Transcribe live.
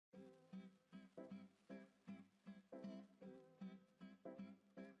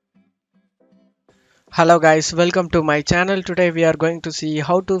Hello guys, welcome to my channel. Today we are going to see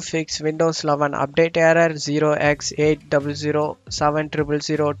how to fix Windows 11 update error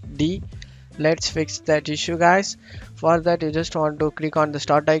 0x8007000d. Let's fix that issue guys. For that you just want to click on the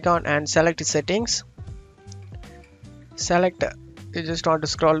start icon and select settings. You just want to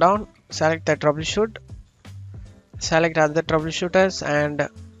scroll down, select the troubleshoot, select other troubleshooters and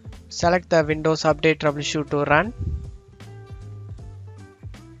select the Windows update troubleshoot to run.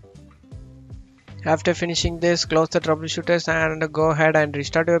 After finishing this, close the troubleshooters and go ahead and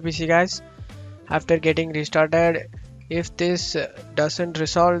restart your PC guys. After getting restarted, if this doesn't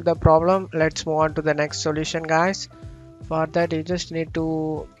resolve the problem, let's move on to the next solution guys. For that you just need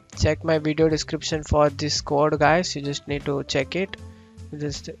to check my video description for this code guys. You just need to check it.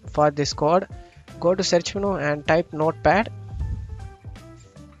 Just for this code, go to search menu and type notepad,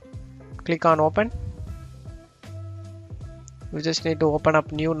 click on open. You just need to open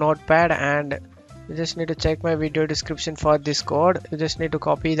up new notepad and you just need to check my video description for this code. You just need to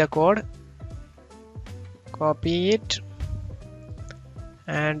copy the code, copy it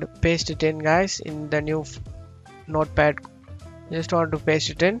and paste it in guys in the new notepad. You just want to paste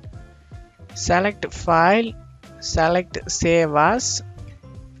it in, select file, select save as,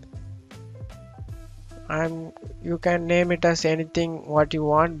 and you can name it as anything what you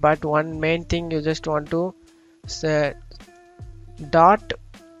want, but one main thing you just want to say .bat.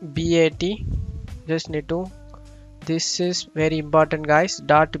 Just need to, this is very important guys,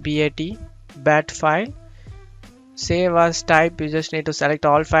 .bat file. Save as type, you just need to select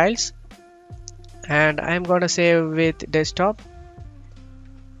all files and I'm gonna save with desktop.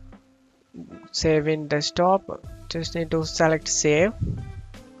 Save in desktop, just need to select save.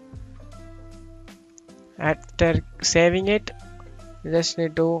 After saving it, you just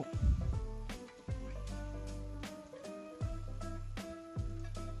need to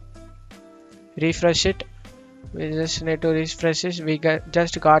refresh it. We just need to refresh it. We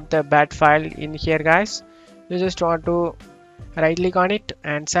just got the bat file in here guys. You just want to right click on it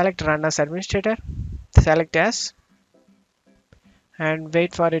and select run as administrator, select yes and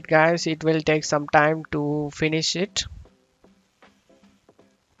wait for it guys. It will take some time to finish it.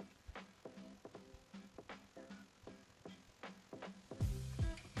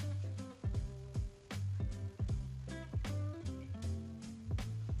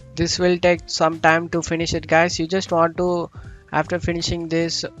 This will take some time to finish it guys. You just want to, after finishing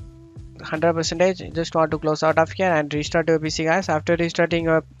this 100%, you just want to close out of here and restart your PC guys. After restarting,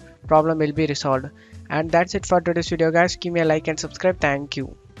 your problem will be resolved. And that's it for today's video guys. Give me a like and subscribe. Thank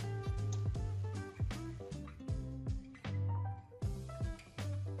you.